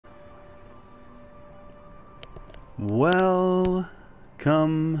Welcome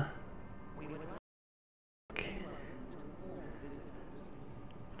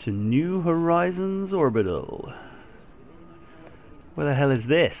to New Horizons Orbital. Where the hell is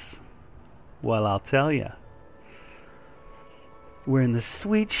this? Well, I'll tell you. We're in the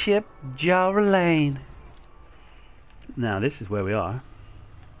sweet ship Jara Lane. Now, this is where we are.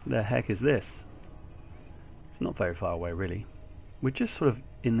 The heck is this? It's not very far away, really. We're just sort of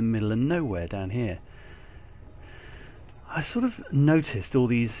in the middle of nowhere down here. I sort of noticed all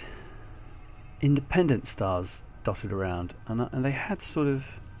these independent stars dotted around, and they had sort of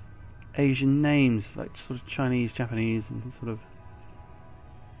Asian names, like sort of Chinese, Japanese, and sort of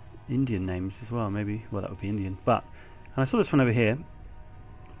Indian names as well, maybe. Well, that would be Indian. But, and I saw this one over here,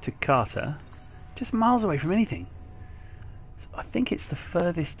 Takata, just miles away from anything. So I think it's the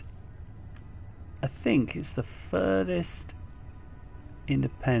furthest. I think it's the furthest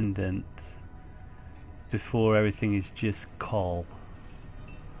independent before everything is just coal.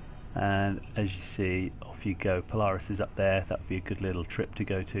 And as you see, off you go. Polaris is up there. That would be a good little trip to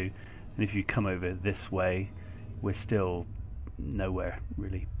go to. And if you come over this way, we're still nowhere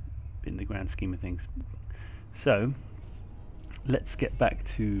really in the grand scheme of things. So let's get back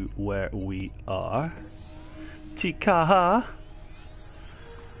to where we are. Tikaha.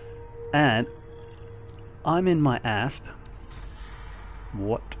 And I'm in my asp.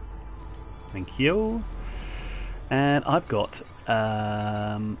 What? Thank you. And I've got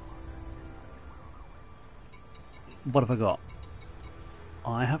what have I got?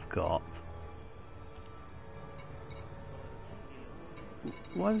 I have got.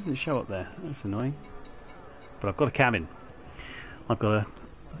 Why doesn't it show up there? That's annoying. But I've got a cabin. I've got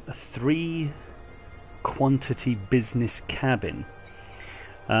a 3 quantity business cabin.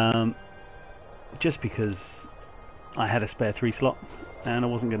 Just because I had a spare 3 slot and I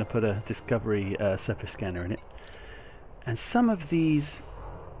wasn't going to put a Discovery surface scanner in it. And some of these...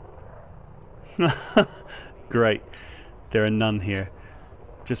 Great. There are none here.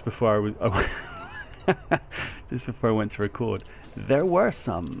 Just before I was... just before I went to record. There were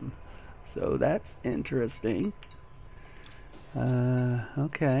some. So that's interesting.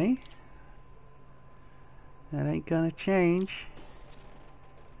 Okay. That ain't gonna change.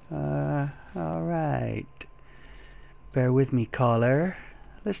 Alright. Bear with me, caller.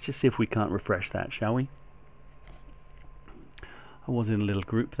 Let's just see if we can't refresh that, shall we? I was in a little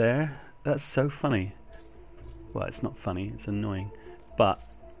group there. That's so funny. Well, it's not funny, it's annoying. But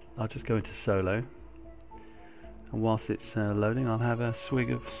I'll just go into solo. And whilst it's loading, I'll have a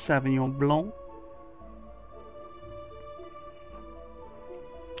swig of Sauvignon Blanc.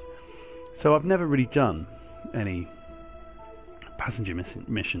 So I've never really done any passenger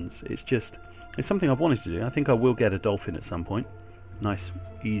missions. It's something I've wanted to do. I think I will get a Dolphin at some point. Nice,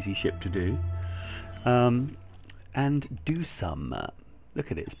 easy ship to do. And do some.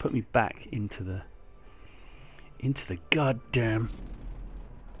 Look at it. It's put me back into the goddamn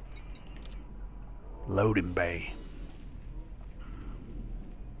loading bay.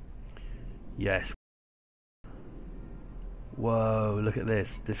 Yes. Whoa, look at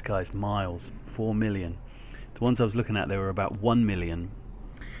this. This guy's miles. 4 million. The ones I was looking at, they were about 1 million.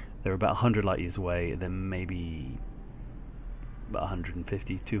 They were about 100 light years away. Then maybe about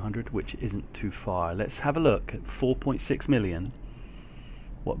 150, 200, which isn't too far. Let's have a look at 4.6 million.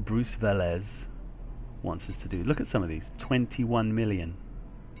 What Bruce Velez wants us to do. Look at some of these. 21 million.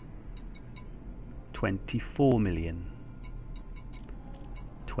 24 million.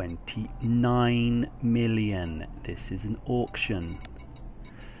 29 million. This is an auction.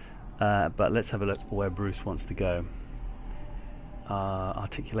 But let's have a look where Bruce wants to go.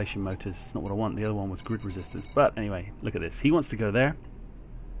 Articulation motors is not what I want. The other one was grid resistors. But anyway, look at this. He wants to go there.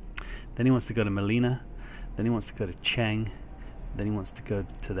 Then he wants to go to Molina. Then he wants to go to Cheng. Then he wants to go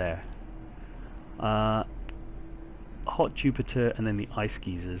to there. Hot Jupiter, and then the Ice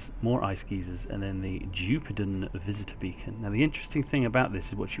Geysers, more Ice Geysers, and then the Jupiter Visitor Beacon. Now the interesting thing about this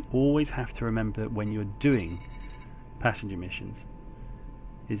is what you always have to remember when you're doing passenger missions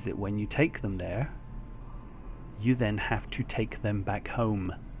is that when you take them there, you then have to take them back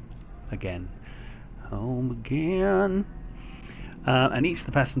home again. Home again. And each of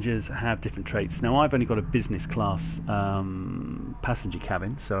the passengers have different traits. Now I've only got a business class passenger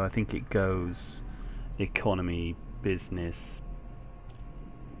cabin, so I think it goes economy, business,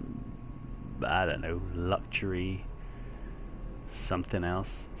 I don't know, luxury, something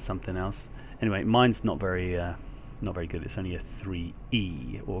else. Anyway, mine's not very good. It's only a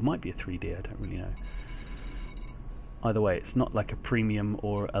 3E, or it might be a 3D, I don't really know. Either way, it's not like a premium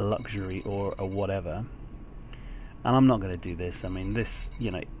or a luxury or a whatever. And I'm not going to do this. I mean, this,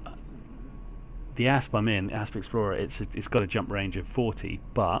 you know, the asp I'm in, Asp Explorer, it's got a jump range of 40,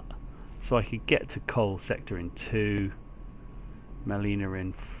 but so I could get to Coal Sector in 2, Melina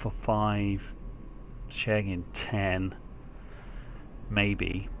in 5, Cheng in 10,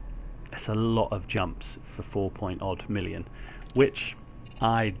 maybe. It's a lot of jumps for 4-point-odd million, which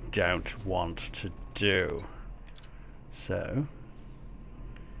I don't want to do. So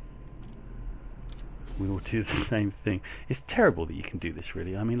we will do the same thing. It's terrible that you can do this,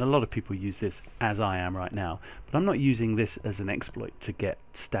 really. I mean, a lot of people use this as I am right now, but I'm not using this as an exploit to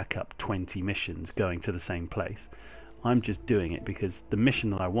stack up 20 missions going to the same place. I'm just doing it because the mission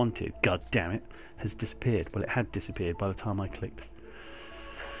that I wanted, god damn it, has disappeared. Well, it had disappeared by the time I clicked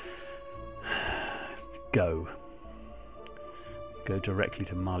go directly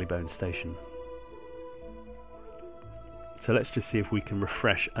to Marleybone Station. So let's just see if we can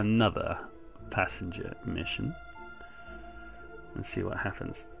refresh another passenger mission and see what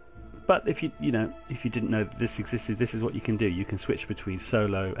happens. But if you didn't know that this existed, this is what you can do. You can switch between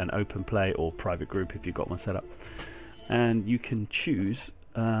solo and open play or private group if you've got one set up, and you can choose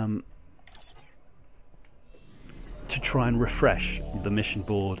to try and refresh the mission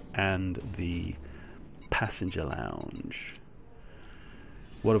board and the passenger lounge.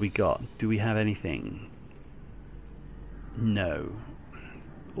 What do we got? Do we have anything? No.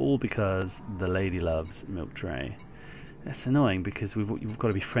 All because the lady loves milk tray. That's annoying because you've got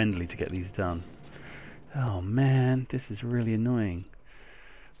to be friendly to get these done. Oh man, this is really annoying.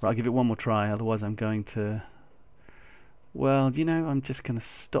 Right, I'll give it one more try, otherwise I'm going to... Well, I'm just going to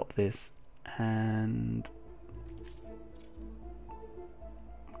stop this, and...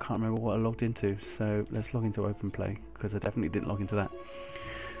 I can't remember what I logged into, so let's log into OpenPlay, because I definitely didn't log into that.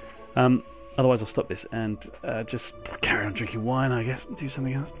 Otherwise I'll stop this and just carry on drinking wine, I guess, do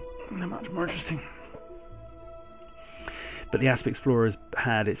something else much more interesting. But the Asp Explorer has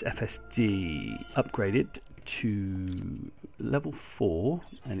had its FSD upgraded to level 4,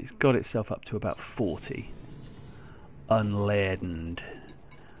 and it's got itself up to about 40. Unladen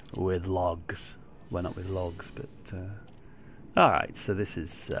with logs. Well, not with logs, but... Alright, so this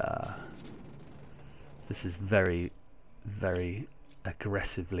is very, very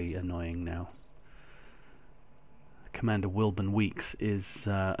aggressively annoying now. Commander Wilburn Weeks is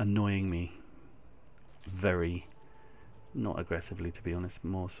annoying me very, not aggressively to be honest,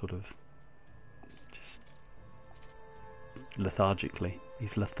 more sort of just lethargically.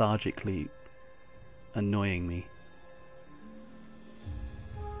 He's lethargically annoying me.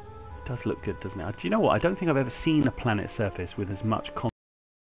 It does look good, doesn't it? Do you know what? I don't think I've ever seen a planet surface with as much content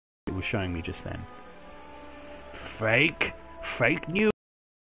as it was showing me just then. Fake news.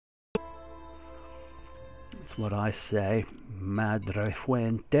 That's what I say. Madre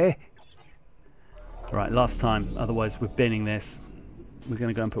fuente. Right, last time. Otherwise, we're binning this. We're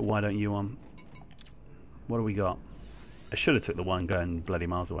going to go and put Why Don't You on. What do we got? I should have took the one going bloody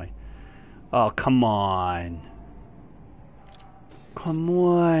miles away. Oh, come on. Come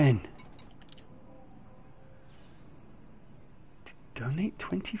on. Donate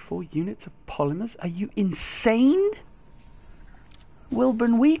 24 units of polymers? Are you insane?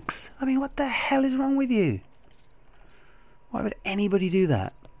 Wilburn Weeks? I mean, what the hell is wrong with you? Why would anybody do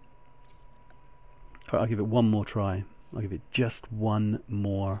that? Alright, I'll give it one more try. I'll give it just one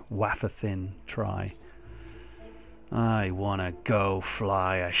more wafer-thin try. I wanna go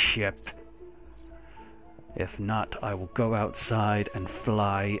fly a ship. If not, I will go outside and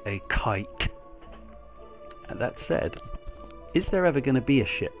fly a kite. And that said, is there ever going to be a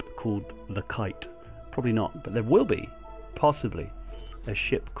ship called the Kite? Probably not, but there will be, possibly, a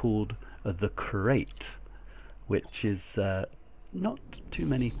ship called the Crate, which is not too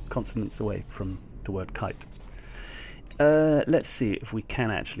many consonants away from the word kite. Let's see if we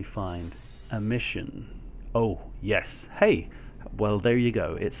can actually find a mission. Oh, yes. Hey! Well, there you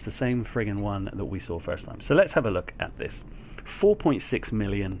go. It's the same friggin' one that we saw first time. So let's have a look at this. 4.6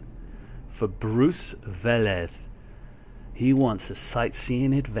 million for Bruce Velez. He wants a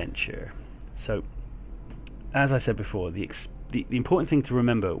sightseeing adventure. So, as I said before, the important thing to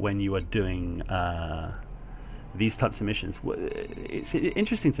remember when you are doing these types of missions, it's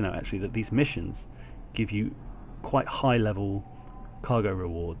interesting to know actually that these missions give you quite high level cargo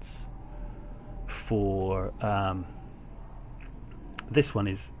rewards for... this one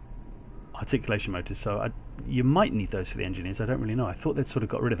is articulation motors, so you might need those for the engineers. I don't really know. I thought they'd sort of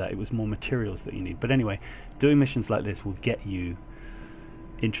got rid of that. It was more materials that you need. But anyway, doing missions like this will get you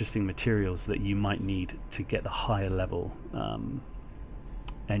interesting materials that you might need to get the higher level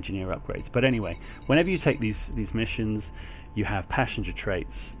engineer upgrades. But anyway, whenever you take these missions, you have passenger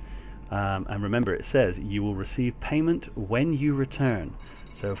traits. And remember, it says you will receive payment when you return.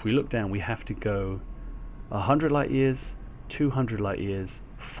 So if we look down, we have to go 100 light years, 200 light years,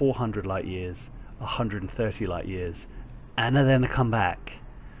 400 light years, 130 light years, and then come back.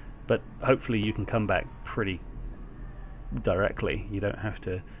 But hopefully you can come back pretty directly. You don't have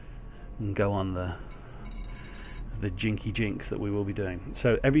to go on the jinky jinks that we will be doing.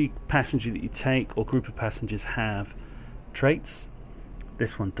 So every passenger that you take or group of passengers have traits.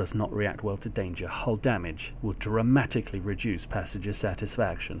 This one does not react well to danger. Hull damage will dramatically reduce passenger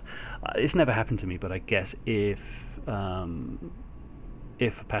satisfaction. It's never happened to me, but I guess if a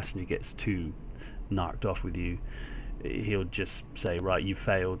passenger gets too narked off with you, he'll just say, right, you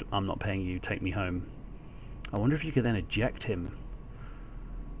failed, I'm not paying you, take me home. I wonder if you could then eject him.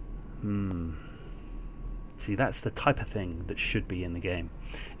 See, that's the type of thing that should be in the game.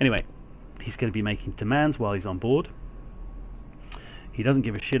 Anyway, he's going to be making demands while he's on board. He doesn't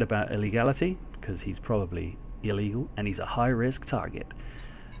give a shit about illegality because he's probably illegal and he's a high-risk target.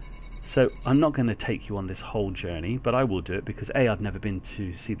 So I'm not going to take you on this whole journey, but I will do it because A, I've never been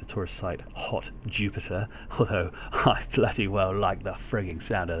to see the tourist site Hot Jupiter, although I bloody well like the frigging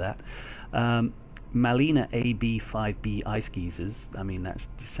sound of that. Malina AB5B Ice Geysers, I mean that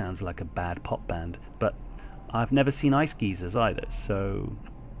sounds like a bad pop band, but I've never seen Ice Geysers either, so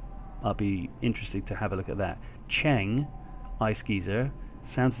I'll be interested to have a look at that. Cheng Ice Geyser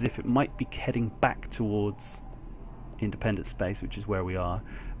sounds as if it might be heading back towards Independent Space, which is where we are,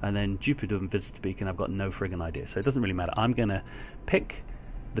 and then Jupiter and Visitor Beacon, I've got no friggin' idea, so it doesn't really matter. I'm gonna pick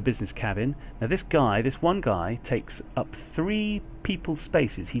the business cabin. Now this one guy takes up 3 people's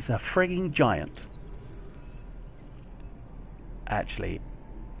spaces. He's a frigging giant. Actually,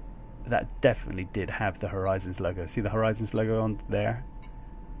 that definitely did have the Horizons logo. See the Horizons logo on there?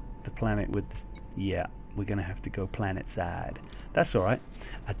 The planet with the, yeah, we're gonna have to go planet side. That's alright.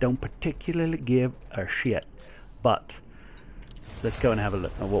 I don't particularly give a shit. But let's go and have a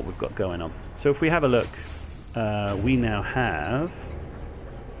look at what we've got going on. So if we have a look, we now have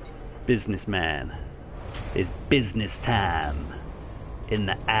businessman. It's business time in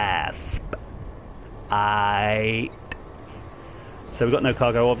the asp. So we've got no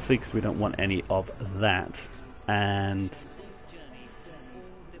cargo, obviously, because we don't want any of that. And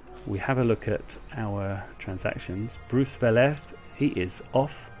we have a look at our transactions. Bruce Veleth, he is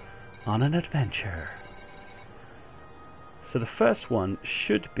off on an adventure. So the first one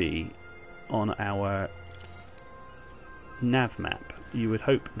should be on our nav map. You would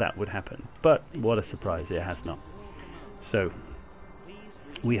hope that would happen, but what a surprise, it has not. So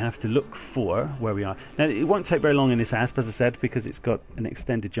we have to look for where we are. Now it won't take very long in this asp, as I said, because it's got an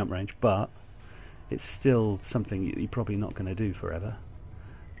extended jump range, but it's still something you're probably not going to do forever.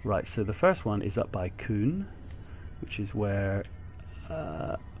 Right, so the first one is up by Kuhn, which is where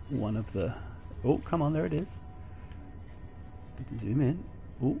one of the... Oh, come on, there it is. Zoom in.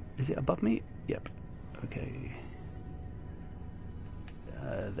 Oh, is it above me? Yep. Okay.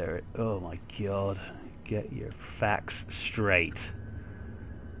 There. Oh my God! Get your facts straight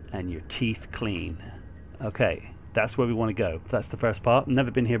and your teeth clean. Okay, that's where we want to go. That's the first part.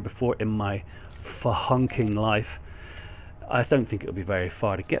 Never been here before in my fahunking life. I don't think it'll be very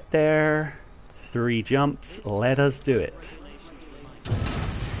far to get there. 3 jumps. Let us do it.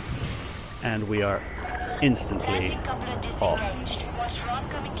 And we are instantly off.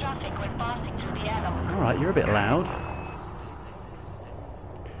 Alright, you're a bit loud.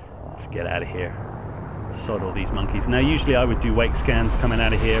 Let's get out of here. Sod all these monkeys. Now usually I would do wake scans coming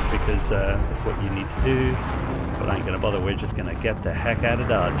out of here because that's what you need to do. But I ain't gonna bother, we're just gonna get the heck out of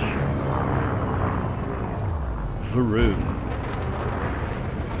Dodge. Vroom.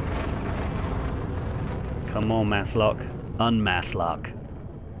 Come on, Masslock. Unmasslock.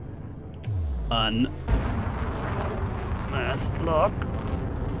 Masslock.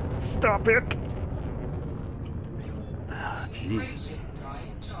 Stop it. Oh, jeez.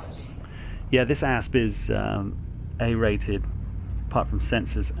 Yeah, this asp is A-rated, apart from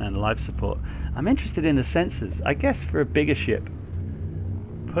sensors and life support. I'm interested in the sensors. I guess for a bigger ship,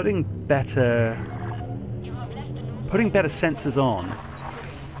 putting better sensors on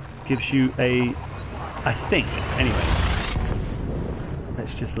gives you a, I think, anyway.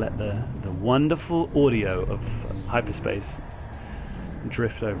 Let's just let the wonderful audio of hyperspace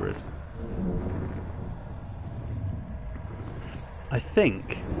drift over us. I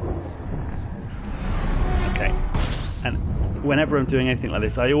think. Okay. And whenever I'm doing anything like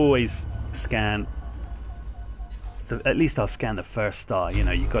this, I always scan. At least I'll scan the first star. You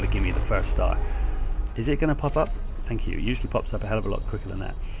know, you've got to give me the first star. Is it going to pop up? Thank you. It usually pops up a hell of a lot quicker than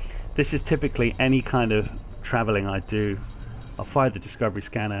that. This is typically any kind of traveling I do. I'll fire the Discovery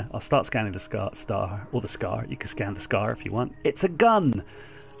scanner. I'll start scanning the star, or the scar. You can scan the scar if you want. It's a gun!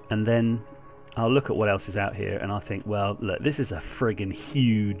 And then I'll look at what else is out here, and I'll think, well, look, this is a friggin'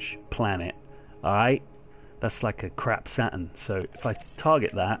 huge planet. Alright? That's like a crap Saturn. So if I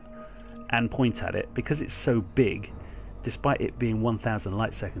target that and point at it, because it's so big, despite it being 1,000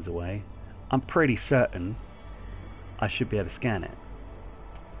 light seconds away, I'm pretty certain I should be able to scan it.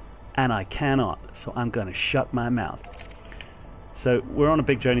 And I cannot, so I'm going to shut my mouth. So we're on a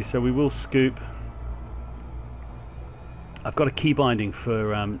big journey, so we will scoop. I've got a key binding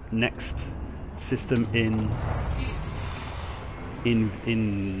for next system in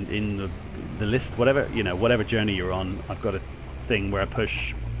the list, whatever, you know, whatever journey you're on. I've got a thing where I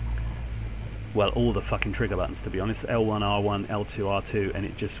push, well, all the fucking trigger buttons, to be honest. L1, R1, L2, R2, and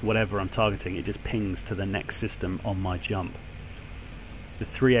it just, whatever I'm targeting, it just pings to the next system on my jump. The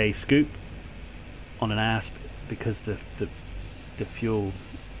 3A scoop on an asp, because the fuel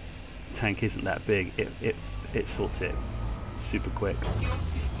tank isn't that big, it sorts it super quick.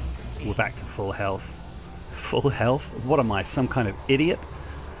 We're back to full health. Full health? What am I, some kind of idiot?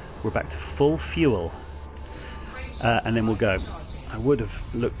 We're back to full fuel. And then we'll go. I would have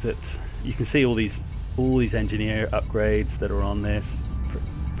looked at, you can see all these engineer upgrades that are on this.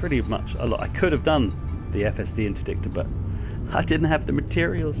 Pretty much a lot. I could have done the FSD interdictor, but I didn't have the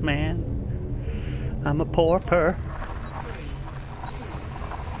materials, man. I'm a pauper.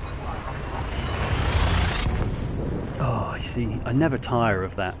 Oh, I see. I never tire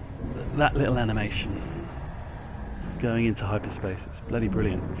of that little animation. Going into hyperspace. It's bloody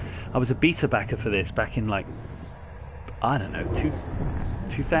brilliant. I was a beta backer for this back in, like, I don't know,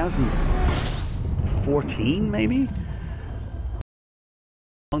 2014 maybe? A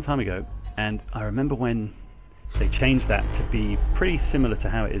long time ago. And I remember when they changed that to be pretty similar to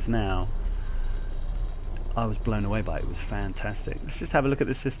how it is now. I was blown away by it. It was fantastic. Let's just have a look at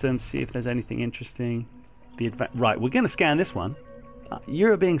the system, see if there's anything interesting. Right, we're going to scan this one.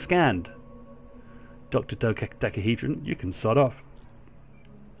 You're being scanned. Dr. Decahedron, you can sod off.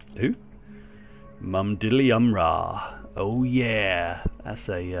 Who? Mum Diddly Umrah. Oh yeah. That's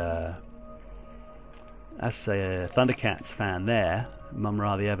a Thundercats fan there.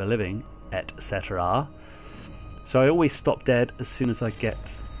 Mumra the Ever Living, etc. So I always stop dead as soon as I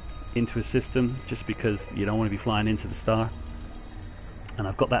get into a system, just because you don't want to be flying into the star. And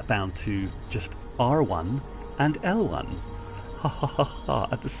I've got that bound to just R1 and L1. Ha ha ha ha,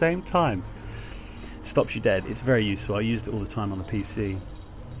 at the same time. Stops you dead. It's very useful. I used it all the time on the PC.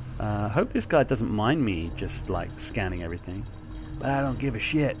 Hope this guy doesn't mind me just like scanning everything. But I don't give a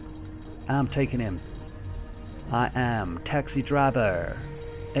shit. I'm taking him. I am taxi driver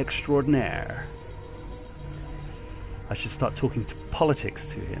extraordinaire. I should start talking to politics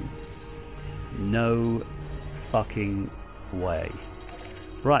to him. No fucking way.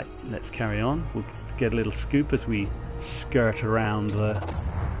 Right, let's carry on. We'll get a little scoop as we skirt around the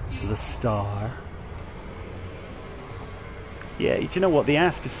star. Yeah, do you know what? The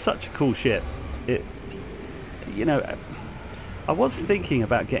Asp is such a cool ship. You know, I was thinking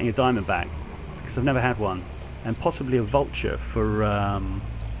about getting a Diamondback because I've never had one, and possibly a Vulture for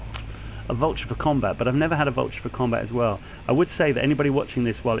combat, but I've never had a Vulture for combat as well. I would say that anybody watching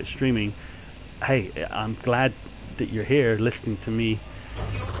this while it's streaming, hey, I'm glad that you're here listening to me.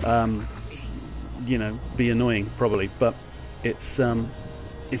 You know, be annoying probably, but it's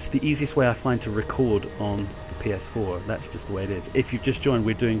the easiest way I find to record on the PS4. That's just the way it is. If you've just joined,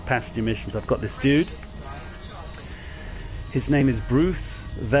 we're doing passenger missions. I've got this dude. His name is Bruce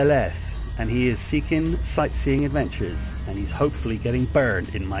Veleth, and he is seeking sightseeing adventures, and he's hopefully getting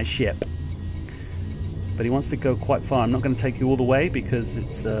burned in my ship. But he wants to go quite far. I'm not going to take you all the way because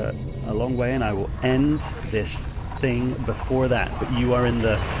it's a long way, and I will end this thing before that. But you are in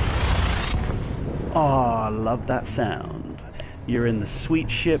the... Oh, I love that sound. You're in the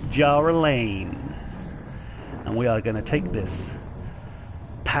sweet ship Jara Lane, and we are going to take this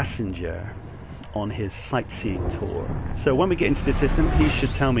passenger on his sightseeing tour. So when we get into the system, he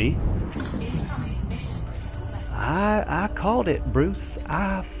should tell me. I called it, Bruce.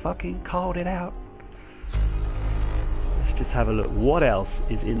 I fucking called it out. Let's just have a look. What else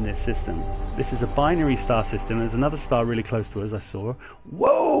is in this system? This is a binary star system. There's another star really close to us, I saw.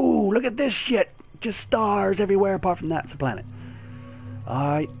 Whoa, look at this shit. Just stars everywhere apart from that. It's a planet.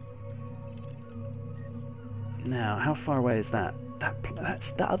 Alright. Now, how far away is that?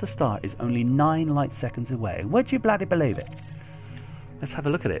 That other star is only 9 light seconds away. Would you bloody believe it? Let's have a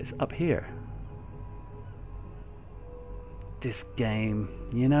look at it. It's up here. This game,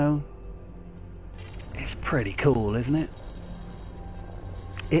 you know, it's pretty cool, isn't it?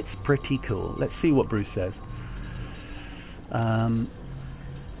 It's pretty cool. Let's see what Bruce says. Well,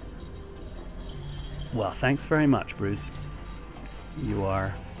 thanks very much, Bruce. You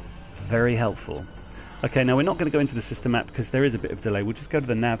are very helpful. Okay, now we're not going to go into the system map because there is a bit of delay. We'll just go to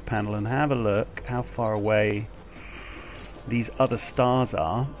the nav panel and have a look how far away these other stars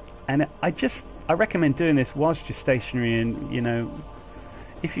are. And I recommend doing this whilst you're stationary, and, you know,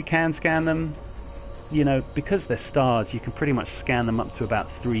 if you can scan them, you know, because they're stars, you can pretty much scan them up to about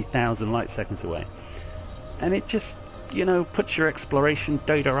 3,000 light seconds away. And it just, you know, puts your exploration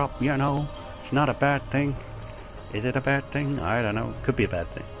data up, you know. It's not a bad thing. Is it a bad thing? I don't know. Could be a bad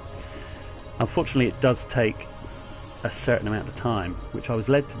thing. Unfortunately, it does take a certain amount of time, which I was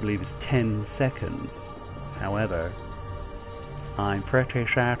led to believe is 10 seconds. However, I'm pretty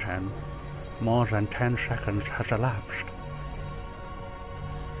certain more than 10 seconds has elapsed.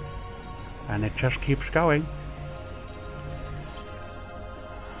 And it just keeps going.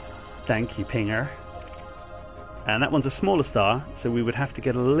 Thank you, Pinger. And that one's a smaller star, so we would have to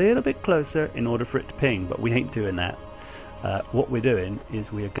get a little bit closer in order for it to ping, but we ain't doing that. What we're doing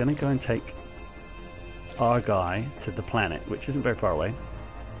is we are going to go and take our guy to the planet, which isn't very far away,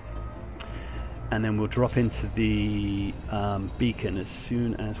 and then we'll drop into the beacon as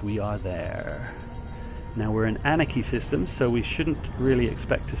soon as we are there. Now we're in Anarchy system, so we shouldn't really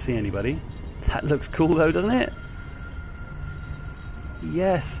expect to see anybody. That looks cool though, doesn't it?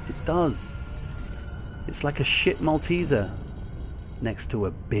 Yes, it does. It's like a shit Malteser next to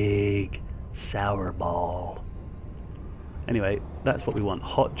a big sour ball. Anyway, that's what we want.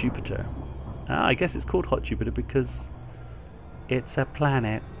 Hot Jupiter. I guess it's called Hot Jupiter because it's a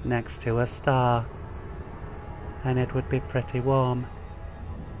planet next to a star, and it would be pretty warm.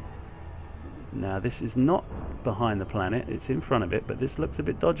 Now this is not behind the planet, it's in front of it, but this looks a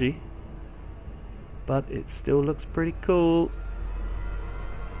bit dodgy. But it still looks pretty cool.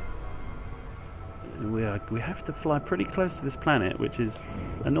 We have to fly pretty close to this planet, which is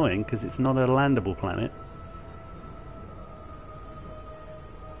annoying because it's not a landable planet.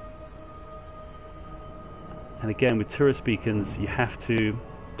 And again, with tourist beacons, you have to...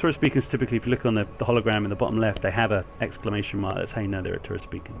 Tourist beacons, typically, if you look on the hologram in the bottom left, they have an exclamation mark. That's how you know they're a tourist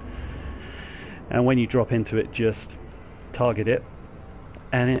beacon. And when you drop into it, just target it,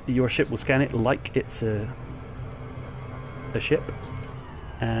 and your ship will scan it like it's a ship,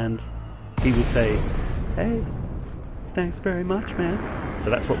 and he will say, "Hey, thanks very much, man."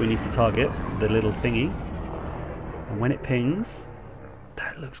 So that's what we need to target, the little thingy. And when it pings,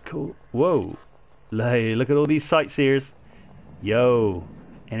 that looks cool. Whoa. Hey, look at all these sightseers. Yo,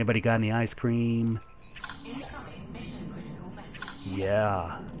 anybody got any ice cream? Incoming mission critical message.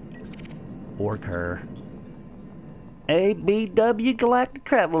 Yeah. Orker. ABW Galactic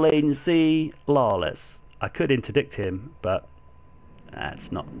Travel Agency. Lawless. I could interdict him, but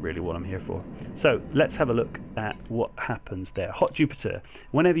that's not really what I'm here for. So let's have a look at what happens there. Hot Jupiter.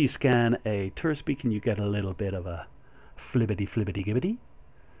 Whenever you scan a tourist beacon, you get a little bit of a flibbity-gibbity.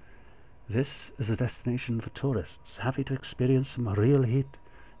 This is a destination for tourists happy to experience some real heat.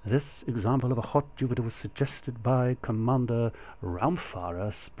 This example of a hot Jupiter was suggested by Commander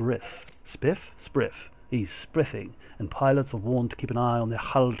Raumfahrer Spriff. Spriff. He's spriffing, and pilots are warned to keep an eye on the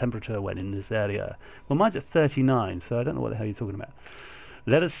hull temperature when in this area. Well, mine's at 39, so I don't know what the hell you're talking about.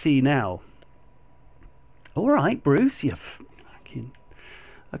 Let us see now. All right, Bruce, you fucking...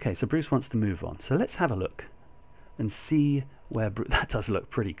 Okay, so Bruce wants to move on. So let's have a look and see where Bruce... That does look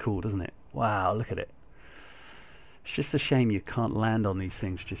pretty cool, doesn't it? Wow, look at it. It's just a shame you can't land on these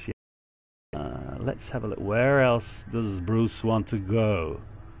things just yet. Let's have a look. Where else does Bruce want to go?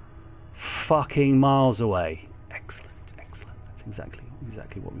 Fucking miles away. Excellent. That's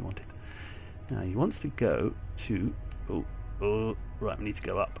exactly what we wanted. Now he wants to go to... right, we need to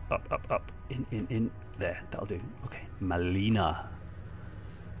go up. In. There, that'll do. Okay, Malina.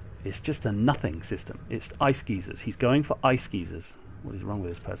 It's just a nothing system. It's Ice Geysers. He's going for Ice Geysers. What is wrong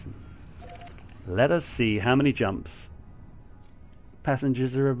with this person? Let us see how many jumps.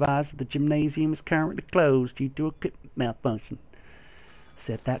 Passengers are advised that the gymnasium is currently closed due to equipment malfunction.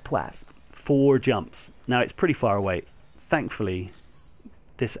 Said that twice. 4 jumps. Now it's pretty far away. Thankfully,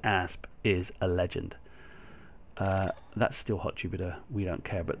 this asp is a legend. That's still Hot Jupiter. We don't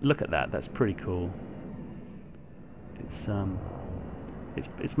care. But look at that. That's pretty cool. It's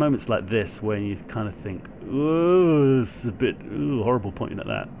moments like this where you kind of think, "Ooh, this is a bit horrible," pointing at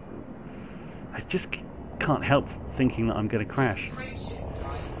that. I just can't help thinking that I'm going to crash.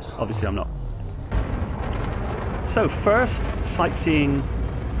 Obviously, I'm not. So, first sightseeing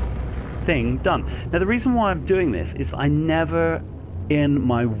thing done. Now, the reason why I'm doing this is I never, in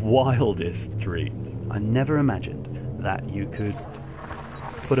my wildest dreams, I never imagined that you could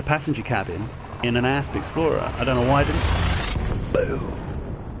put a passenger cabin in an ASP Explorer. I don't know why I didn't. blue.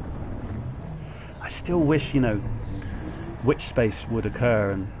 I still wish, you know, witch space would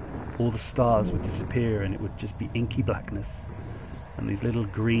occur and all the stars would disappear and it would just be inky blackness. And these little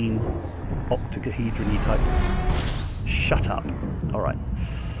green octahedron-y type... Shut up. Alright.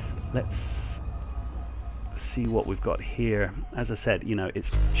 Let's see what we've got here. As I said, you know,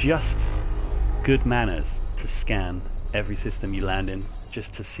 it's just good manners to scan every system you land in,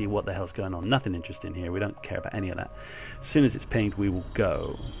 just to see what the hell's going on. Nothing interesting here. We don't care about any of that. As soon as it's pinged, we will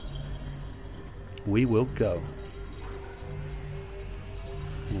go. We will go.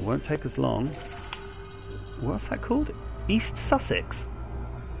 It won't take us long. What's that called? East Sussex.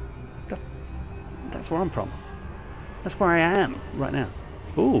 That's where I'm from. That's where I am right now.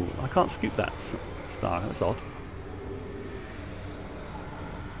 Ooh, I can't scoop that star. That's odd.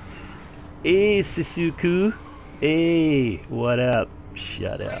 Hey, Sisuku. Hey, what up?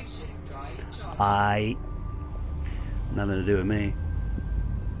 Shut up. Nothing to do with me.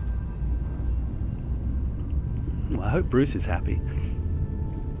 Well, I hope Bruce is happy.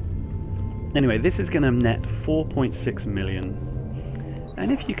 Anyway, this is going to net 4.6 million.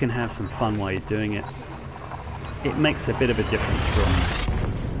 And if you can have some fun while you're doing it, it makes a bit of a difference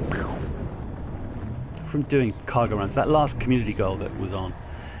from doing cargo runs. That last community goal that was on,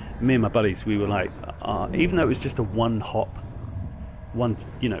 me and my buddies, we were like, even though it was just a one hop,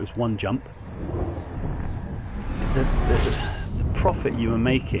 it was one jump, the profit you were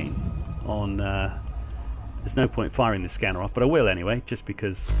making on, there's no point firing the scanner off, but I will anyway, just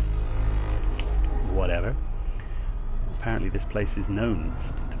because, whatever. Apparently this place is known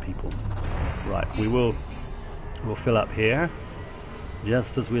to people. Right, we'll fill up here,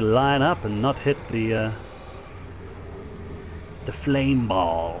 just as we line up and not hit the flame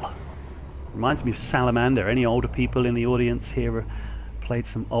ball. Reminds me of Salamander. Any older people in the audience here played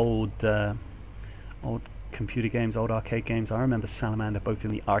some old computer games, old arcade games? I remember Salamander both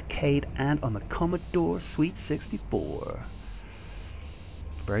in the arcade and on the Commodore Sweet 64.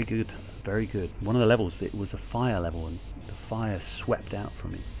 Very good, very good. One of the levels, it was a fire level and the fire swept out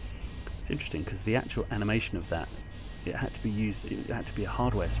from me. It's interesting because the actual animation of that, it had to be a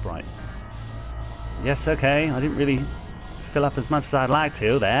hardware sprite. Yes, okay, I didn't really fill up as much as I'd like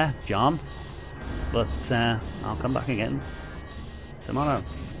to there, John. But I'll come back again tomorrow.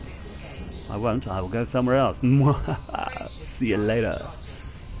 I won't, I will go somewhere else. See you later.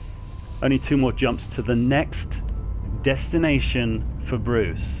 Only 2 more jumps to the next destination for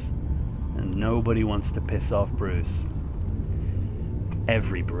Bruce. And nobody wants to piss off Bruce.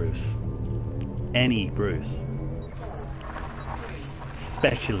 Every Bruce. Any Bruce.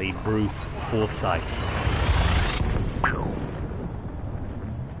 Especially Bruce Forsyth.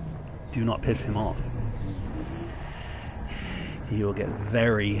 Do not piss him off. He will get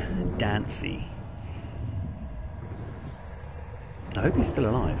very dancy. I hope he's still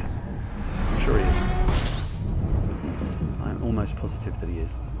alive. I'm sure he is. I'm almost positive that he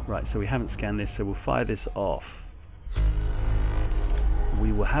is. Right, so we haven't scanned this, so we'll fire this off.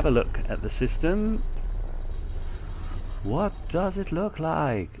 We will have a look at the system. What does it look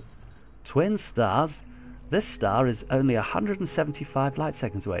like? Twin stars? This star is only 175 light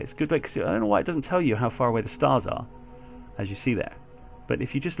seconds away. It's good because I don't know why it doesn't tell you how far away the stars are, as you see there. But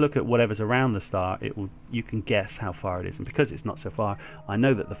if you just look at whatever's around the star, you can guess how far it is. And because it's not so far, I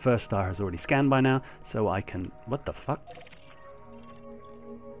know that the first star has already scanned by now, so I can... What the fuck?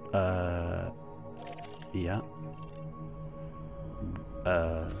 Yeah.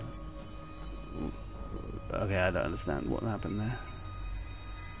 Okay, I don't understand what happened there.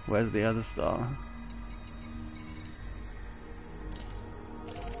 Where's the other star?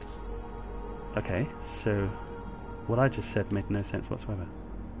 Okay, so what I just said made no sense whatsoever.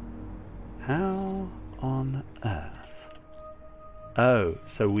 How on earth? Oh,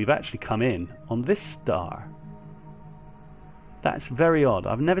 so we've actually come in on this star. That's very odd.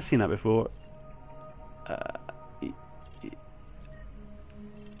 I've never seen that before.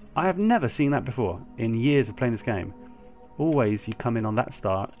 I have never seen that before in years of playing this game. Always you come in on that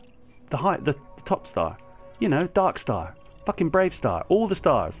star, the top star. You know, Dark Star, fucking Brave Star, all the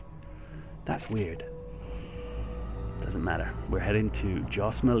stars. That's weird. Doesn't matter. We're heading to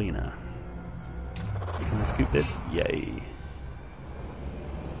Jos Melina. Can I scoop this? Yay.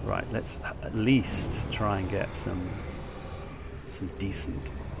 Right, let's at least try and get some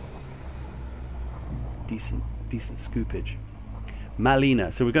decent scoopage.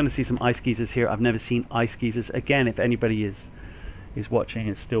 Malina. So we're going to see some Ice Geysers here. I've never seen Ice Geysers. Again, if anybody is watching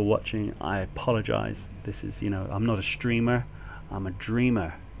and still watching, I apologize. This is, you know, I'm not a streamer. I'm a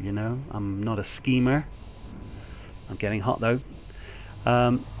dreamer, you know. I'm not a schemer. I'm getting hot though.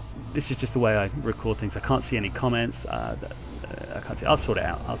 This is just the way I record things. I can't see any comments. I can't see. I'll sort it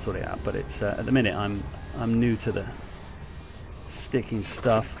out. I'll sort it out. But it's at the minute I'm new to the sticking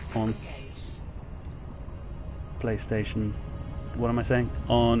stuff on PlayStation. What am I saying?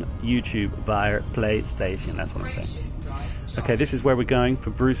 On YouTube via PlayStation. That's what I'm saying. Okay, this is where we're going for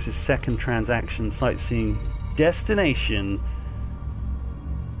Bruce's second transaction sightseeing destination.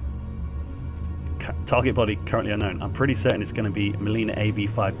 Target body currently unknown. I'm pretty certain it's going to be Melina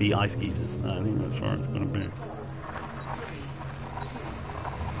AB5B Ice Geysers. I think that's where it's going to be.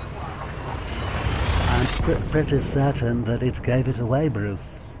 I'm pretty certain that it gave it away,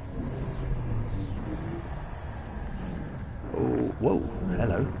 Bruce. Oh, whoa,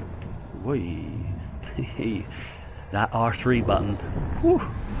 hello. Whee. That R3 button. Whew.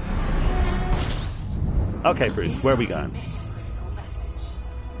 Okay, Bruce, where are we going?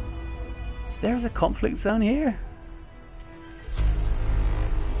 There's a conflict zone here.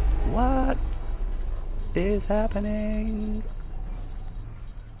 What is happening?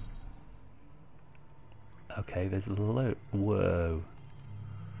 Okay, there's a load. Whoa.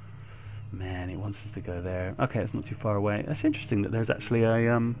 Man, it wants us to go there. Okay, it's not too far away. It's interesting that there's actually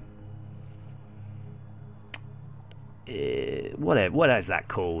a what is that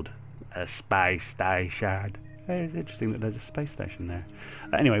called? A space station. It's interesting that there's a space station there.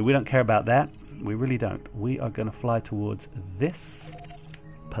 Anyway, we don't care about that. We really don't. We are going to fly towards this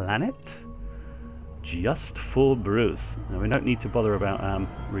planet just for Bruce. Now, we don't need to bother about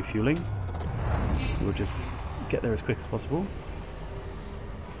refueling. We'll just get there as quick as possible,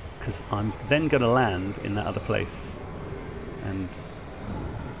 because I'm then going to land in that other place. And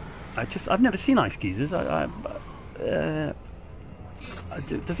I've never seen Ice Geysers. Does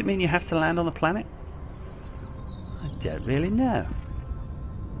it mean you have to land on the planet? I don't really know.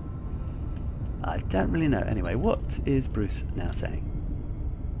 I don't really know. Anyway, what is Bruce now saying?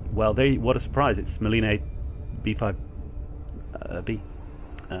 Well, what a surprise. It's Melina B5B.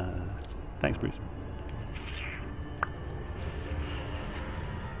 Thanks, Bruce.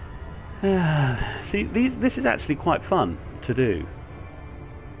 See, this is actually quite fun to do.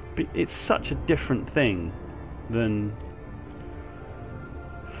 But it's such a different thing than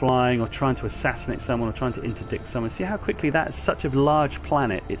flying or trying to assassinate someone or trying to interdict someone. See how quickly that is such a large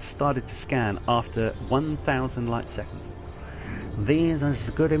planet. It started to scan after 1,000 light seconds. These are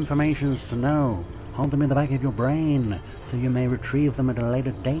good information to know. Hold them in the back of your brain so you may retrieve them at a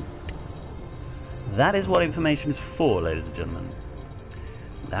later date. That is what information is for, ladies and gentlemen.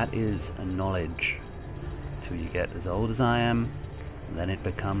 That is a knowledge. Till you get as old as I am, then it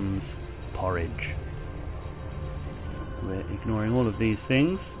becomes porridge. We're ignoring all of these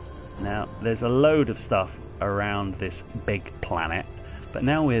things. Now, there's a load of stuff around this big planet, but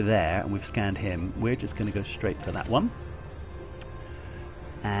now we're there and we've scanned him. We're just going to go straight for that one.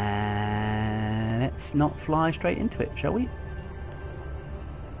 And let's not fly straight into it, shall we?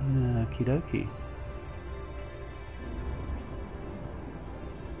 Okie dokie.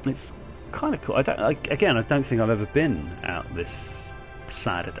 It's kind of cool. I don't think I've ever been out this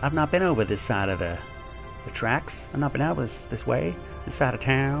side. I've not been over this side of the tracks. I've not been out this way, this side of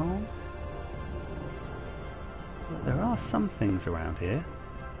town. But there are some things around here.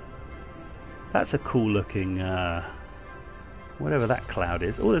 That's a cool looking, whatever that cloud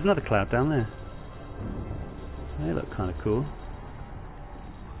is. Oh, there's another cloud down there. They look kind of cool.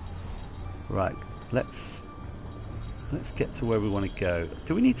 Right, let's get to where we want to go.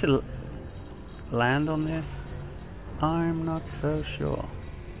 Do we need to land on this? I'm not so sure.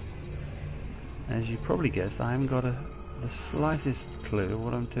 As you probably guessed, I haven't got the slightest clue of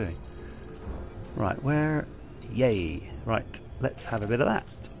what I'm doing. Right, where? Yay. Right, let's have a bit of that.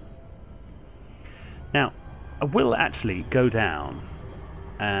 Now, I will actually go down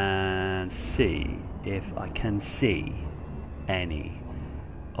and see if I can see any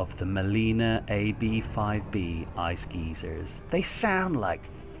of the Melina AB5B Ice Geysers. They sound like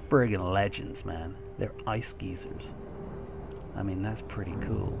friggin' legends, man. They're Ice Geysers. I mean, that's pretty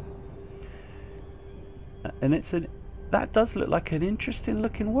cool. And that does look like an interesting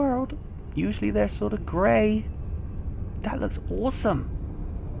looking world. Usually they're sort of grey. That looks awesome.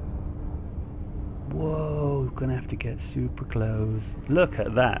 Whoa, gonna have to get super close. Look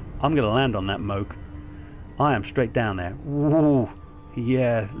at that. I'm gonna land on that moke. I am straight down there. Whoa.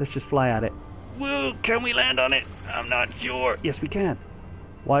 Yeah, let's just fly at it. Whoa, can we land on it? I'm not sure. Yes, we can.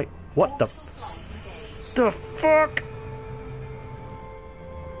 Why? What the fuck?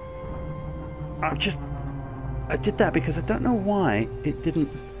 I did that because I don't know why it didn't.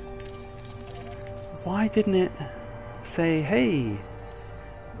 Why didn't it say, hey,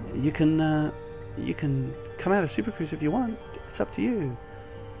 you can come out of Super Cruise if you want. It's up to you.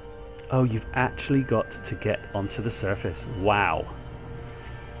 Oh, you've actually got to get onto the surface. Wow.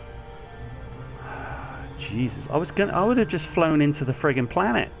 Jesus, I would have just flown into the friggin'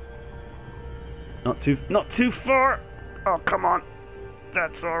 planet. Not too far. Oh, come on.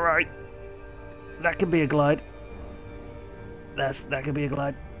 That's all right. That could be a glide. That could be a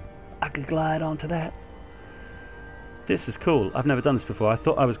glide. I could glide onto that. This is cool. I've never done this before. I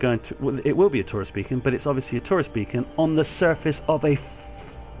thought I was going to... Well, it will be a tourist beacon, but it's obviously a tourist beacon on the surface of a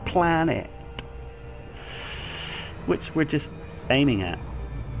planet, which we're just aiming at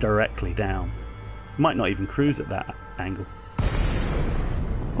directly down. Might not even cruise at that angle.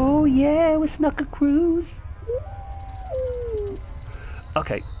 Oh yeah, we snuck a cruise. Woo.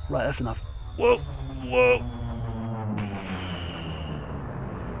 Okay, right, that's enough. Whoa, whoa.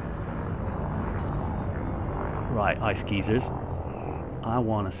 Right, Ice Geysers, I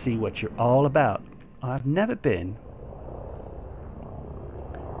want to see what you're all about. I've never been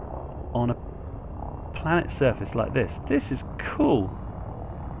on a planet surface like this. This is cool.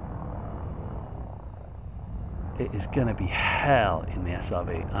 It is going to be hell in the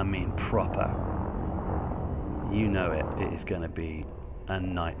SRV. I mean proper. You know it. It is going to be a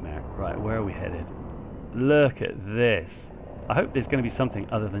nightmare. Right, where are we headed? Look at this. I hope there's going to be something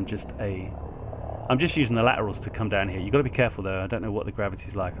other than just a... I'm just using the laterals to come down here. You've got to be careful though. I don't know what the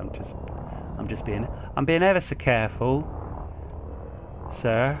gravity's like. I'm being ever so careful,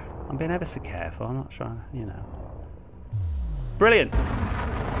 sir. I'm being ever so careful. I'm not trying, you know. Brilliant.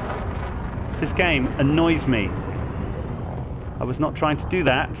 This game annoys me. I was not trying to do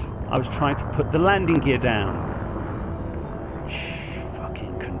that. I was trying to put the landing gear down.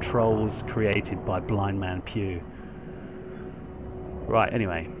 Fucking controls created by Blind Man Pew. Right,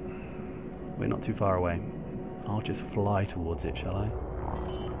 anyway. We're not too far away. I'll just fly towards it, shall I?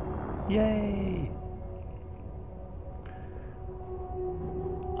 Yay!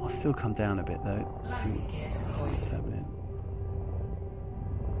 I'll still come down a bit though. See what's happening.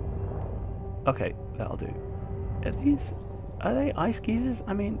 Okay, that'll do. Are they ice geysers?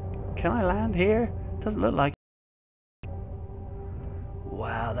 I mean, can I land here? Doesn't look like it.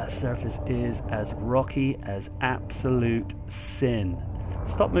 Wow, that surface is as rocky as absolute sin.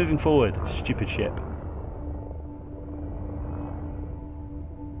 Stop moving forward, stupid ship.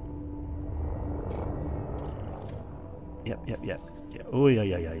 Yep. Oh, yeah.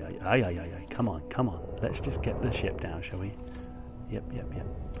 Come on. Let's just get the ship down, shall we? Yep.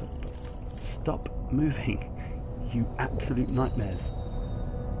 Stop moving, you absolute nightmares.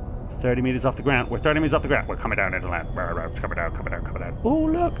 30 meters off the ground. We're 30 meters off the ground. We're coming down into land. It's coming down. Oh,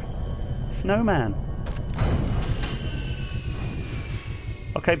 look. Snowman.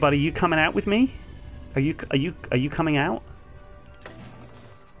 Okay, buddy, you coming out with me? Are you coming out?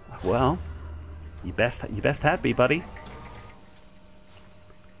 Well, you best have me, buddy.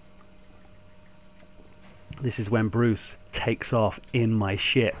 This is when Bruce takes off in my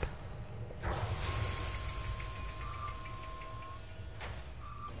ship.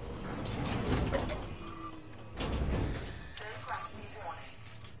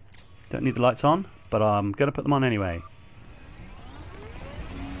 Don't need the lights on, but I'm gonna put them on anyway.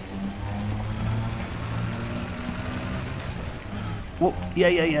 Whoa,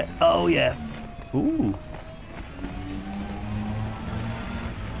 yeah. Oh, yeah. Ooh.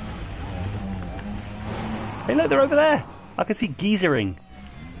 Hey, look, they're over there. I can see geysering.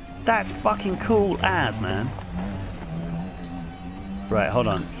 That's fucking cool as, man. Right, hold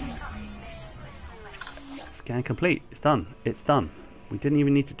on. Scan complete. It's done. It's done. We didn't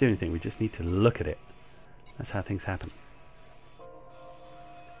even need to do anything. We just need to look at it. That's how things happen.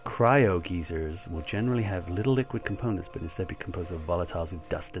 Cryo geysers will generally have little liquid components, but instead be composed of volatiles with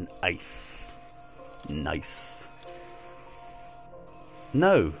dust and ice. Nice.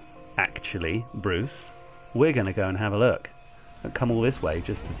 No, actually, Bruce, we're going to go and have a look. Don't come all this way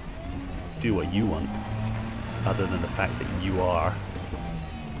just to do what you want, other than the fact that you are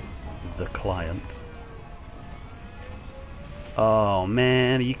the client. Oh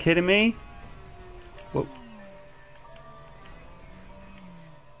man, are you kidding me? Whoa.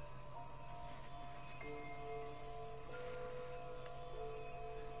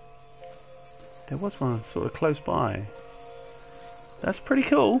 There was one sort of close by. That's pretty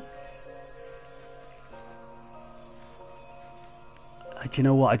cool. Do you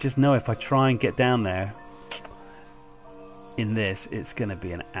know what? I just know if I try and get down there in this, it's going to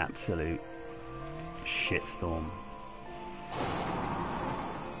be an absolute shitstorm.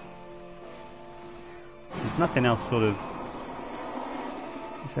 There's nothing else sort of...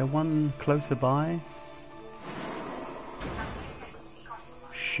 Is there one closer by?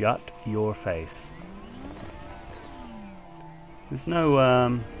 Shut your face. There's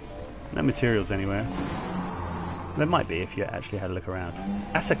no No materials anywhere. There might be if you actually had a look around.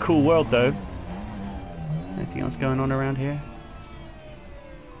 That's a cool world though. Anything else going on around here?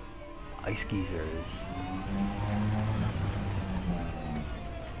 Ice Geysers.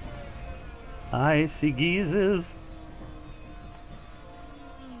 Icy Geysers.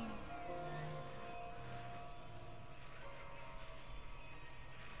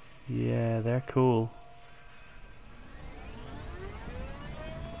 Yeah, they're cool.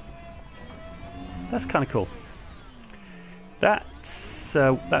 That's kind of cool. That's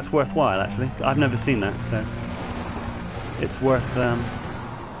worthwhile actually. I've never seen that, so it's worth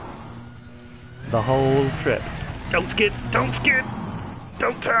the whole trip. Don't skid! Don't skid!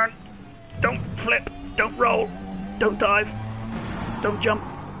 Don't turn! Don't flip! Don't roll! Don't dive! Don't jump!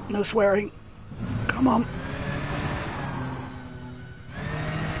 No swearing! Come on!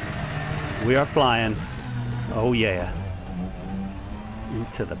 We are flying. Oh yeah.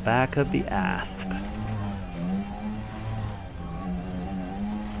 Into the back of the asp.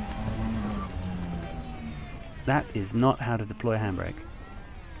 That is not how to deploy a handbrake.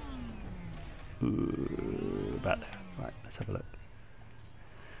 Ooh, about there. Right, let's have a look.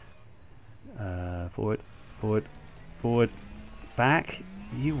 Forward, forward, forward, back.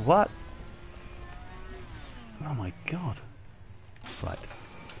 You what? Oh my god. Right.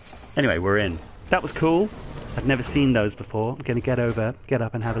 Anyway, we're in. That was cool. I've never seen those before. I'm going to get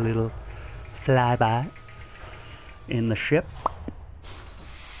up and have a little flyby in the ship.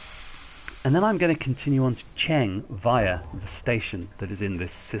 And then I'm going to continue on to Cheng via the station that is in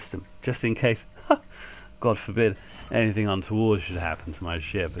this system. Just in case, God forbid, anything untoward should happen to my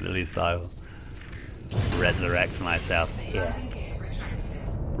ship. But at least I will resurrect myself here.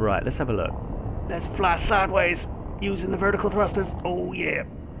 Right, let's have a look. Let's fly sideways using the vertical thrusters. Oh yeah.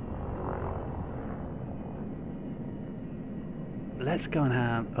 Let's go and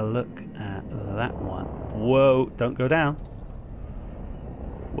have a look at that one. Whoa, don't go down.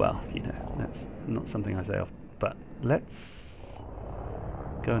 Well, you know, that's not something I say often, but let's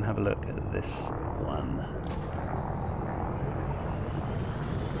go and have a look at this one.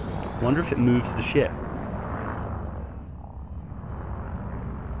 Wonder if it moves the ship.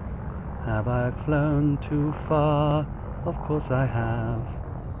 Have I flown too far? Of course I have.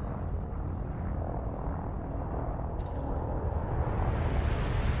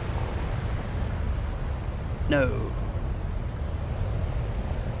 No.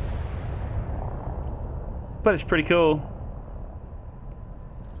 But it's pretty cool.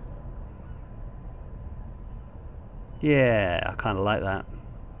 Yeah, I kind of like that.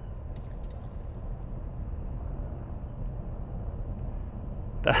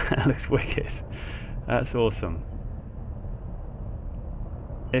 That looks wicked. That's awesome.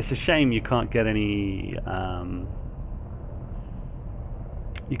 It's a shame you can't get any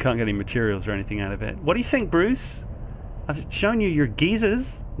materials or anything out of it. What do you think, Bruce? I've shown you your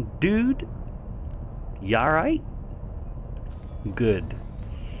geysers, dude. You alright? Good.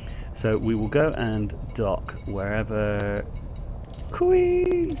 So we will go and dock wherever.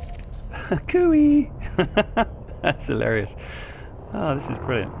 Cooey! Cooey! That's hilarious. Oh, this is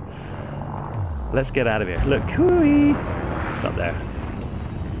brilliant. Let's get out of here. Look, cooey! It's up there.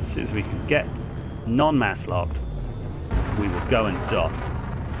 As soon as we can get non-mass locked, we will go and dock.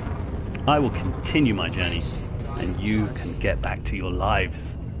 I will continue my journey, and you can get back to your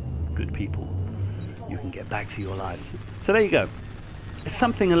lives, good people. You can get back to your lives. So there you go. It's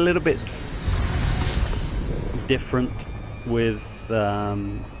something a little bit different with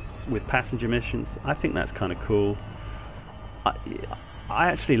passenger missions. I think that's kind of cool. I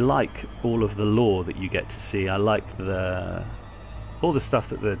actually like all of the lore that you get to see. I like all the stuff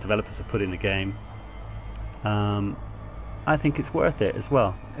that the developers have put in the game. I think it's worth it as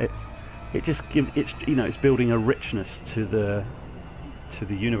well. It just it's building a richness to the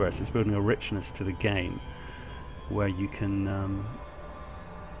universe. It's building a richness to the game where you can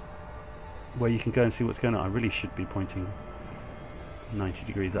go and see what's going on. I really should be pointing 90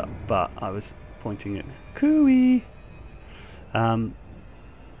 degrees up, but I was pointing at cooey.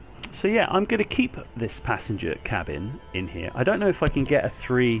 So yeah, I'm going to keep this passenger cabin in here. I don't know if I can get a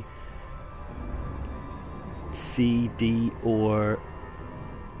 3 C, D, or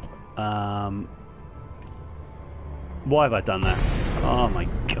why have I done that? Oh my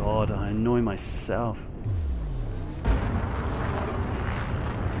god, I annoy myself.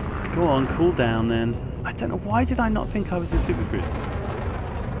 Go on, cool down then. I don't know, why did I not think I was in Super Cruise?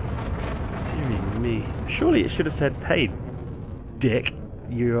 Dear me. Surely it should have said, hey, dick,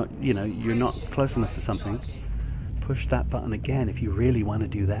 you're not close enough to something. Push that button again if you really want to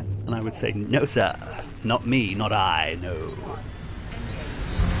do that. And I would say, no sir, not me, not I, no.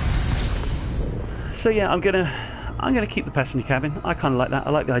 So yeah, I'm gonna keep the passenger cabin. I kind of like that.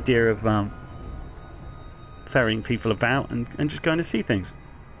 I like the idea of ferrying people about and just going to see things.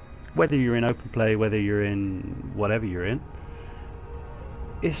 Whether you're in open play, whether you're in whatever you're in,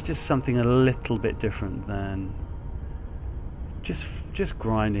 it's just something a little bit different than just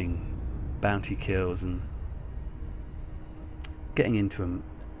grinding bounty kills and getting into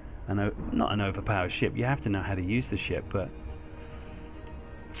not an overpowered ship. You have to know how to use the ship, but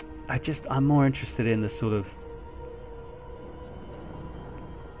I'm more interested in the sort of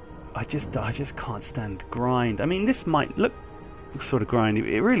I just can't stand grind. I mean, this might look sort of grindy.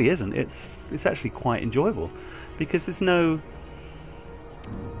 It really isn't. It's actually quite enjoyable because there's no,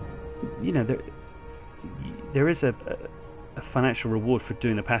 you know, there is a financial reward for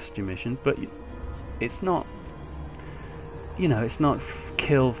doing a passenger mission, but it's not, you know, it's not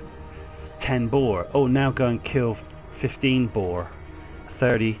kill 10 boar. Oh, now go and kill 15 boar,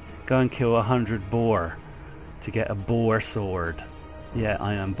 30. Go and kill 100 boar to get a boar sword. Yeah,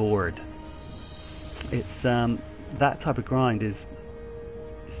 I am bored. It's that type of grind is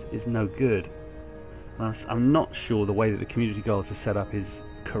no good. I'm not sure the way that the community goals are set up is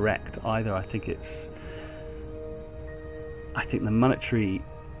correct either. I think the monetary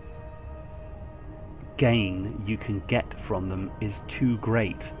gain you can get from them is too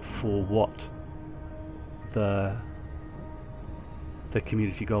great for what the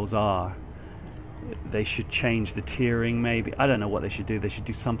community goals are. They should change the tiering, maybe. I don't know what they should do. They should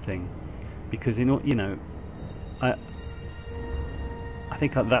do something, because I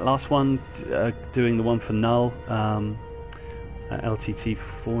think that last one, doing the one for Null, LTT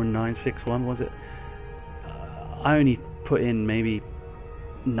 4961 was it? I only put in maybe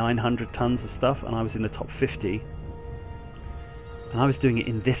 900 tons of stuff, and I was in the top 50. And I was doing it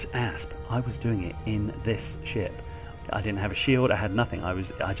in this asp. I was doing it in this ship. I didn't have a shield. I had nothing.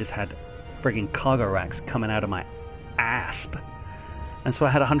 I just had frigging cargo racks coming out of my asp, and so I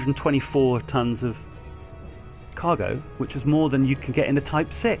had 124 tons of cargo, which was more than you can get in the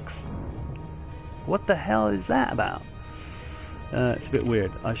Type 6. What the hell is that about? It's a bit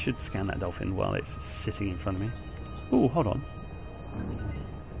weird. I should scan that dolphin while it's sitting in front of me. Oh, hold on.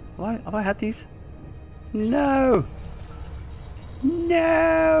 Have I had these? No!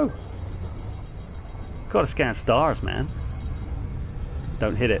 No! Gotta scan stars, man.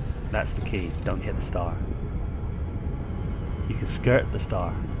 Don't hit it. That's the key. Don't hit the star. You can skirt the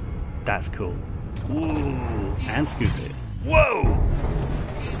star. That's cool. Ooh, and scoop it. Whoa!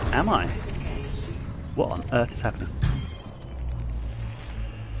 Am I? What on earth is happening?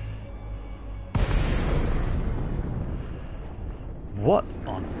 What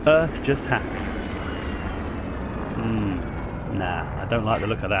on earth just happened? Nah, I don't like the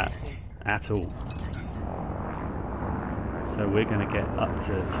look of that at all. So we're going to get up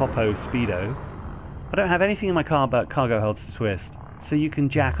to Topo Speedo. I don't have anything in my car but cargo holds to twist, so you can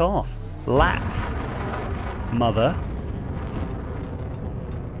jack off. Lats, mother.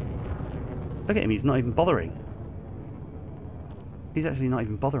 Look at him, he's not even bothering. He's actually not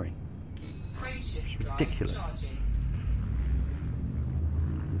even bothering. It's ridiculous.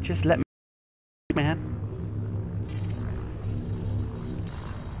 Just let me, man.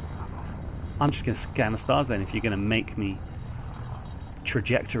 I'm just going to scan the stars then, if you're going to make me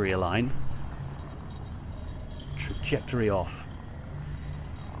trajectory align. Trajectory off.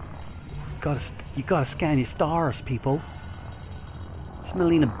 You gotta scan your stars, people. It's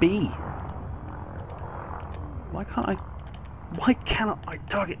Melina B. Why cannot I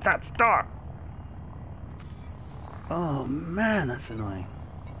target that star? Oh man, that's annoying.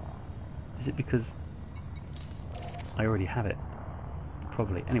 Is it because I already have it?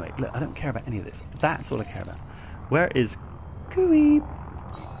 Probably. Anyway, look, I don't care about any of this. That's all I care about. Where is Kui?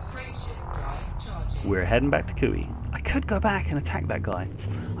 We're heading back to Kui. I could go back and attack that guy.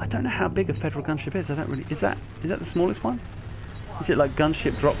 I don't know how big a federal gunship is. I don't really. Is that the smallest one? Is it like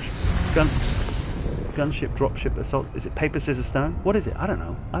gunship dropship assault? Is it paper scissors stone? What is it? I don't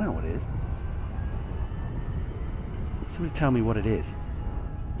know. I don't know what it is. Somebody tell me what it is.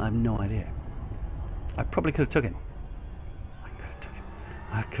 I have no idea. I probably could have took it.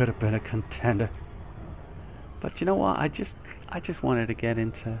 I could have been a contender. But you know what? I just wanted to get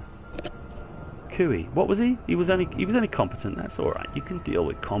into Kui. What was he? He was only competent. That's all right. You can deal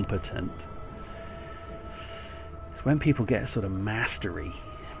with competent. It's when people get a sort of mastery.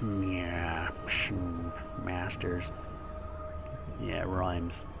 Yeah, masters. Yeah,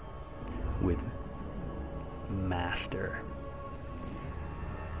 rhymes with master.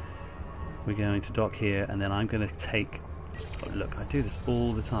 We're going to dock here, and then I'm going to take. Oh, look, I do this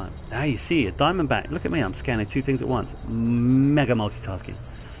all the time. Now you see a diamondback. Look at me, I'm scanning two things at once. Mega multitasking.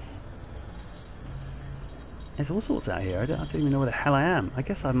 There's all sorts out here. I don't even know where the hell I am. I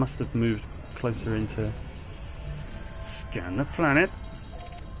guess I must have moved closer into... Scan the planet.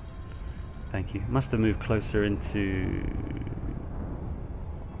 Thank you. Must have moved closer into...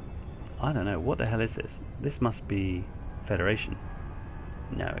 I don't know. What the hell is this? This must be Federation.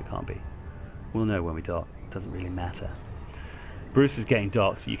 No, it can't be. We'll know when we dock. Doesn't really matter. Bruce is getting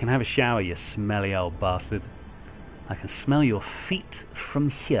docked. You can have a shower, you smelly old bastard. I can smell your feet from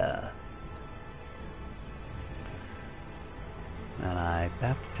here. And I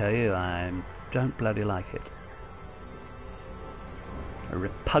have to tell you, I don't bloody like it.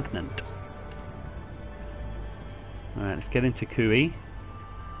 Repugnant. Alright, let's get into Kui.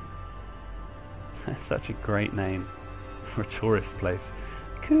 That's such a great name for a tourist place.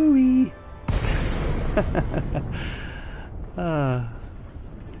 Kui! You've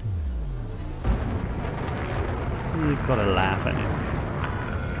got to laugh at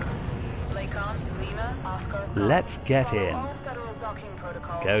it. Let's get in.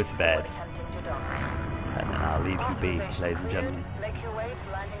 Go to bed. And then I'll leave you be, ladies and gentlemen.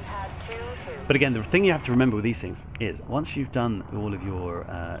 But again, the thing you have to remember with these things is once you've done all of your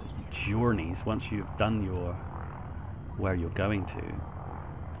journeys, once you've done your where you're going to,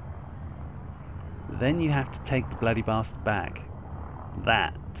 then you have to take the bloody bastard back.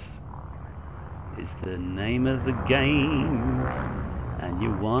 That is the name of the game, and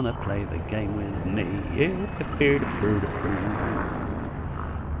you wanna play the game with me.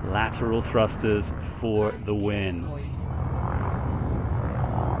 Lateral thrusters for the win.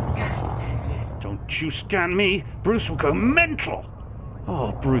 Don't you scan me, Bruce will go mental.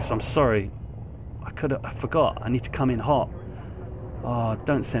 Oh, Bruce, I'm sorry. I forgot. I need to come in hot. Oh,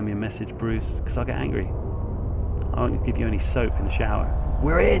 don't send me a message, Bruce, because I'll get angry. I won't give you any soap in the shower.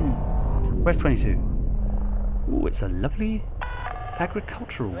 We're in! Where's 22? Ooh, it's a lovely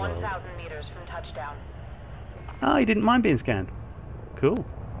agricultural world. 1,000 meters from touchdown. Oh, he didn't mind being scanned. Cool.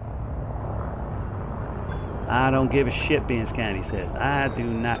 I don't give a shit being scanned, he says. I do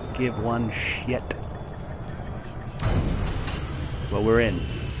not give one shit. Well, we're in.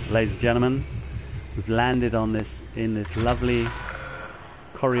 Ladies and gentlemen, we've landed on this, in this lovely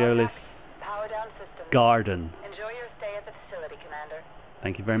Coriolis garden. Enjoy your stay at the facility, Commander.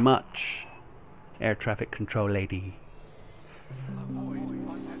 Thank you very much, air traffic control lady.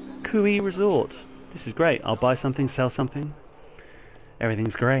 Kui Resort. This is great. I'll buy something, sell something.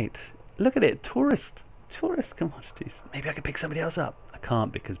 Everything's great. Look at it, tourist commodities. Maybe I could pick somebody else up. I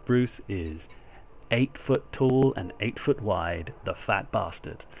can't because Bruce is 8 foot tall and 8 foot wide. The fat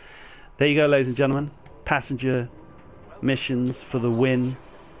bastard. There you go, ladies and gentlemen. Passenger missions for the win.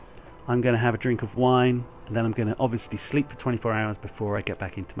 I'm going to have a drink of wine, and then I'm going to obviously sleep for 24 hours before I get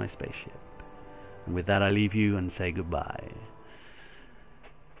back into my spaceship. And with that, I leave you and say goodbye.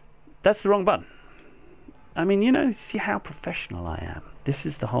 That's the wrong button. I mean, you know, see how professional I am. This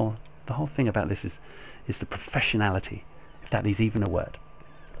is the whole thing about this is the professionality, if that is even a word,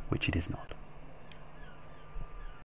 which it is not.